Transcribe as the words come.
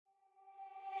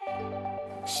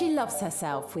She Loves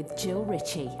Herself with Jill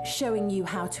Ritchie, showing you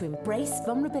how to embrace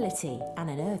vulnerability and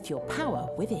unearth your power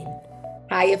within.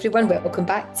 Hi everyone, welcome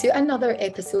back to another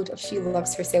episode of She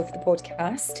Loves Herself, the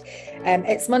podcast.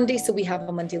 It's Monday, so we have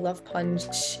a Monday Love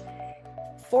Punch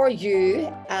for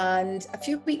you. And a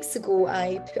few weeks ago,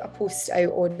 I put a post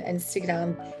out on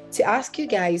Instagram to ask you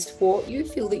guys what you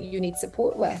feel that you need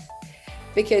support with.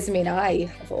 Because I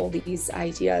have all these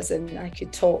ideas and I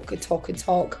could talk,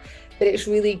 but it's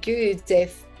really good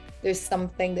if there's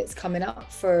something that's coming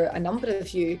up for a number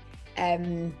of you.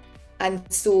 And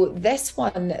so this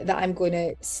one that I'm going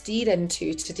to steer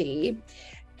into today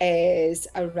is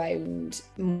around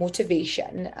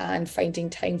motivation and finding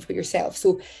time for yourself.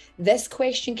 So this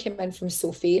question came in from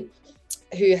Sophie,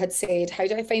 who had said, how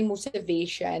do I find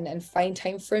motivation and find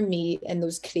time for me in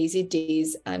those crazy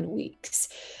days and weeks?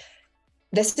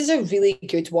 This is a really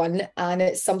good one, and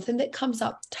it's something that comes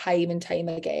up time and time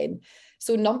again.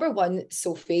 So number one,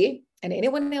 Sophie, and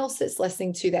anyone else that's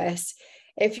listening to this,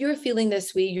 if you're feeling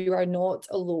this way, you are not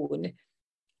alone.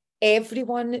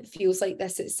 Everyone feels like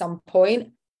this at some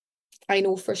point. I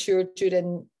know for sure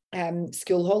during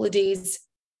school holidays,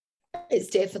 it's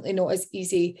definitely not as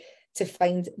easy to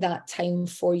find that time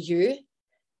for you.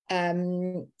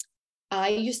 I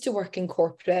used to work in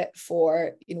corporate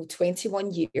for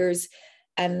 21 years,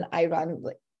 and I ran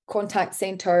contact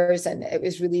centers, and it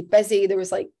was really busy. There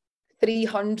was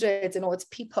 300 and odd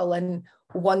people in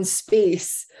one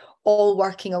space, all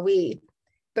working away.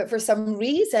 But for some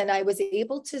reason, I was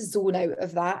able to zone out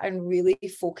of that and really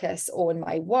focus on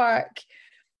my work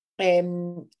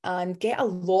and get a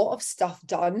lot of stuff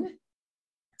done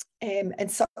in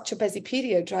such a busy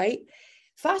period, right?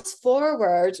 Fast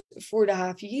forward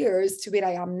 4.5 years to where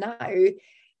I am now.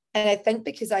 And I think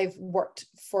because I've worked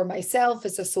for myself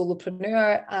as a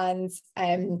solopreneur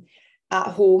and at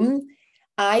home,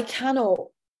 I cannot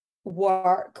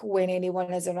work when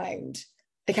anyone is around.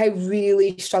 I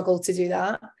really struggle to do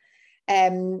that.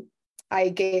 I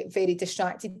get very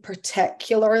distracted,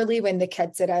 particularly when the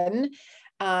kids are in.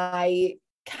 I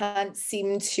can't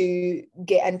seem to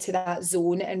get into that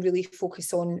zone and really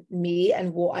focus on me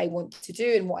and what I want to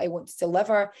do and what I want to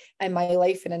deliver in my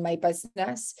life and in my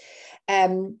business.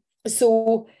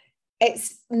 So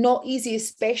it's not easy,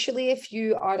 especially if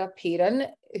you are a parent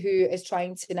who is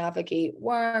trying to navigate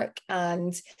work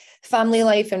and family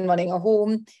life and running a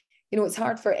home. It's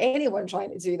hard for anyone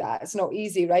trying to do that. It's not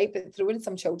easy, right? But throwing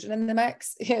some children in the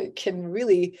mix can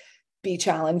really be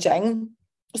challenging.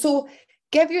 So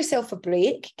give yourself a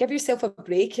break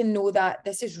and know that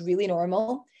this is really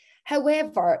normal.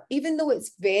 However, even though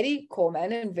it's very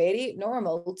common and very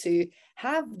normal to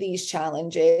have these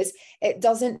challenges, it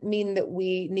doesn't mean that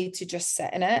we need to just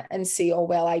sit in it and say, oh,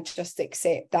 well, I just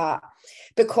accept that.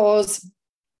 Because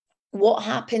what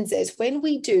happens is when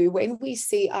we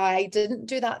say, I didn't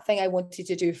do that thing I wanted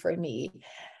to do for me,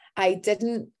 I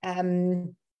didn't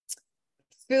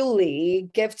fully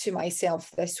give to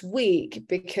myself this week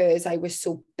because I was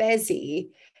so busy,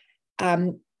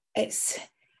 it's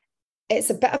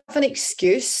a bit of an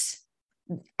excuse.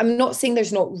 I'm not saying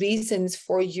there's not reasons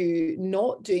for you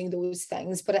not doing those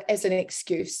things, but it is an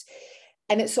excuse.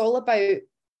 And it's all about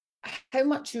how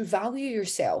much you value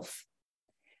yourself.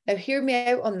 Now, hear me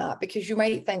out on that, because you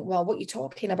might think, well, what are you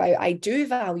talking about? I do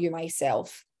value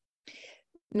myself.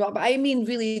 No, but I mean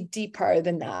really deeper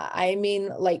than that. I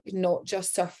mean, not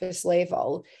just surface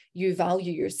level. You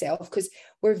value yourself, because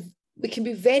we can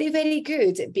be very, very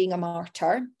good at being a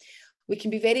martyr. We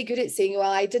can be very good at saying,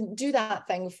 well, I didn't do that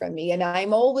thing for me, and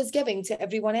I'm always giving to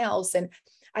everyone else, and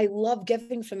I love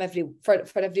giving for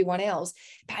everyone else,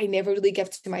 but I never really give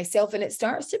to myself. And it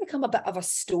starts to become a bit of a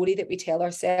story that we tell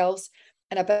ourselves,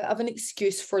 and a bit of an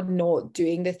excuse for not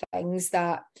doing the things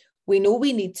that we know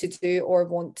we need to do or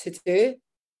want to do.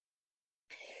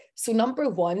 So number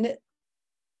one,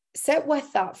 sit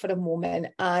with that for a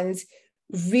moment and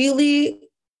really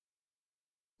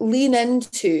lean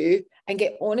into and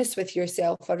get honest with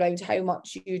yourself around how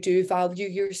much you do value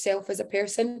yourself as a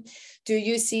person. Do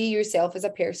you see yourself as a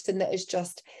person that is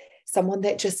just someone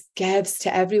that just gives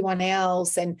to everyone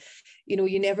else, and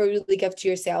you never really give to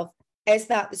yourself? Is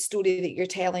that the story that you're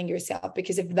telling yourself?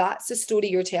 Because if that's the story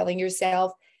you're telling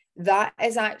yourself, that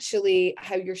is actually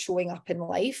how you're showing up in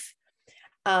life.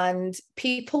 And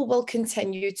people will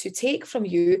continue to take from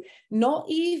you, not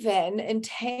even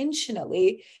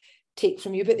intentionally take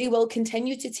from you, but they will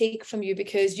continue to take from you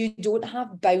because you don't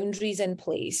have boundaries in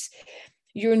place.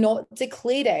 You're not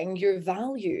declaring your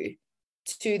value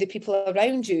to the people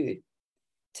around you,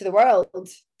 to the world,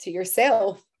 to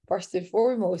yourself, first and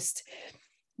foremost,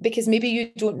 because maybe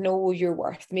you don't know your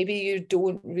worth. Maybe you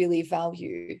don't really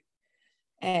value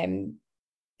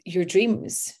your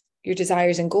dreams, your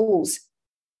desires and goals.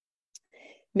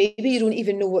 Maybe you don't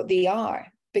even know what they are,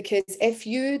 because if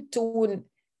you don't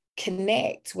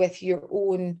connect with your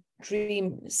own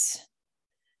dreams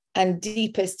and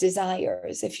deepest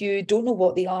desires, if you don't know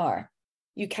what they are,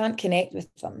 you can't connect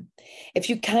with them. If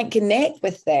you can't connect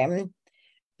with them,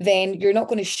 then you're not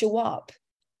going to show up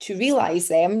to realize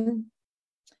them,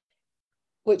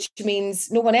 which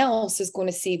means no one else is going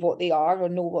to see what they are or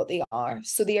know what they are.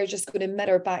 So they are just going to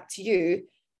mirror back to you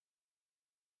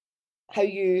how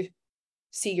you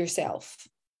see yourself,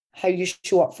 how you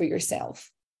show up for yourself.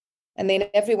 And then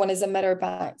everyone is a mirror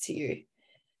back to you.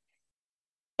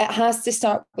 It has to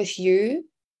start with you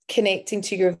connecting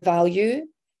to your value,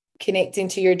 connecting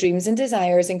to your dreams and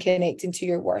desires, and connecting to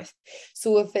your worth.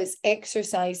 So if it's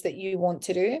exercise that you want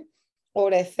to do,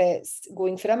 or if it's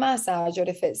going for a massage, or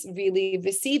if it's really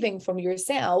receiving from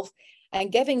yourself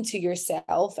and giving to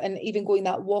yourself, and even going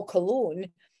that walk alone,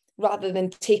 rather than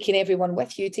taking everyone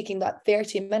with you, taking that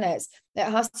 30 minutes, it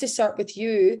has to start with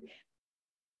you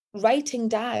writing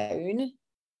down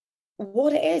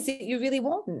what it is that you really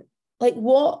want. Like,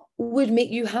 what would make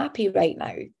you happy right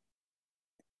now?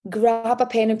 Grab a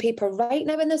pen and paper right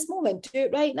now in this moment. Do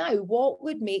it right now. What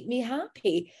would make me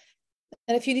happy?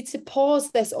 And if you need to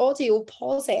pause this audio,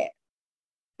 pause it.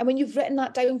 And when you've written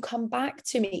that down, come back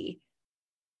to me.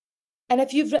 And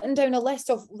if you've written down a list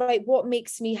of, right, what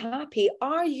makes me happy?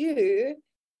 Are you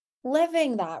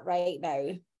living that right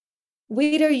now?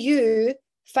 Where are you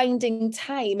finding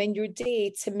time in your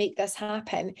day to make this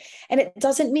happen? And it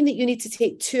doesn't mean that you need to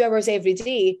take 2 hours every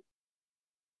day.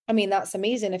 I mean, that's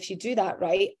amazing if you do that,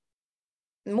 right?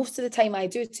 Most of the time I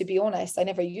do, to be honest. I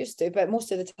never used to, but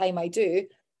most of the time I do.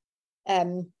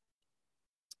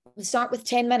 Start with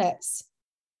 10 minutes.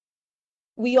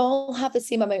 We all have the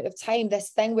same amount of time. This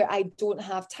thing where I don't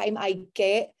have time, I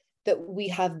get that we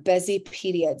have busy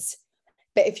periods.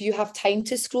 But if you have time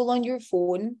to scroll on your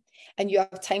phone and you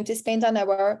have time to spend an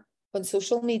hour on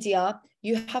social media,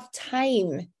 you have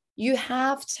time. You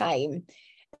have time.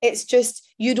 It's just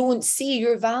you don't see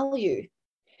your value.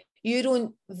 You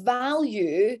don't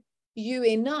value you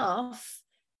enough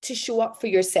to show up for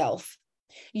yourself.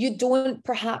 You don't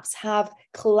perhaps have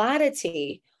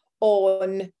clarity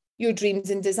on your dreams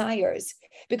and desires.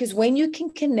 Because when you can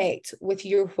connect with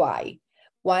your why,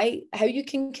 how you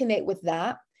can connect with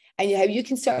that, and how you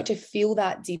can start to feel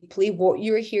that deeply, what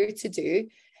you're here to do,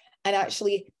 and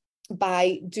actually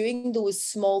by doing those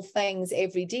small things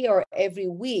every day or every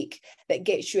week that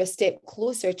gets you a step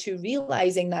closer to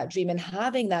realizing that dream and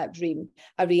having that dream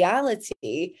a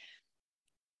reality,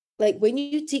 like when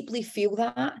you deeply feel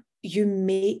that, you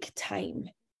make time,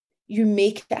 you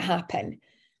make it happen.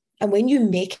 And when you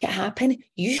make it happen,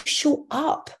 you show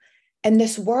up in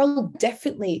this world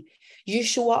differently. You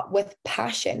show up with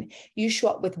passion. You show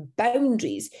up with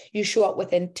boundaries. You show up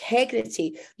with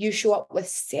integrity. You show up with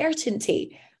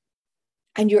certainty.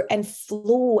 And you're in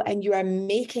flow and you are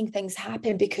making things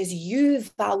happen because you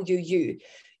value you.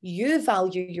 You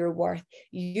value your worth.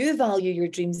 You value your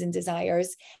dreams and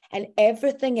desires. And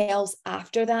everything else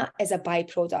after that is a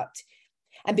byproduct.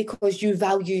 And because you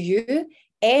value you,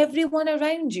 everyone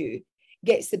around you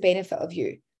gets the benefit of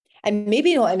you. And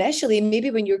maybe not initially,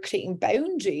 maybe when you're creating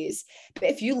boundaries, but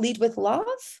if you lead with love,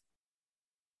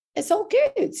 it's all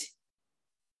good.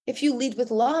 If you lead with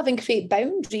love and create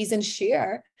boundaries and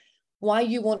share why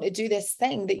you want to do this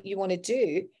thing that you want to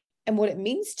do and what it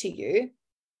means to you,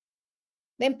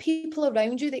 then people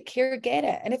around you that care get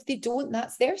it. And if they don't,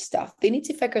 that's their stuff. They need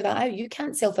to figure that out. You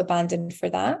can't self-abandon for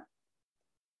that.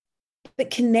 But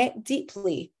connect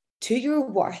deeply to your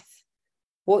worth,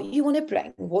 what you want to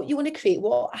bring, what you want to create,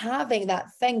 what having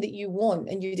that thing that you want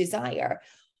and you desire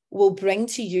will bring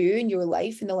to you in your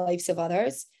life and the lives of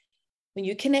others. When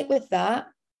you connect with that,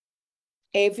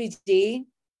 every day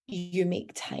you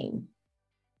make time.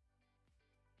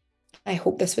 I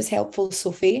hope this was helpful,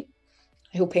 Sophie.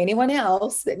 I hope anyone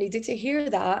else that needed to hear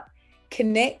that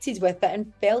connected with it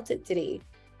and felt it today.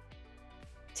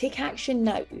 Take action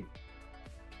now.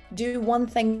 Do one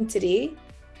thing today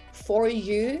for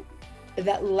you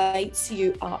that lights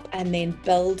you up and then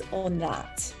build on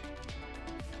that.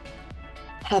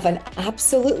 Have an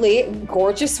absolutely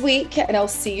gorgeous week and I'll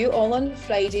see you all on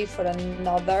Friday for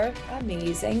another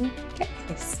amazing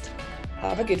guest.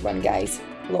 Have a good one, guys.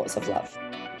 Lots of love.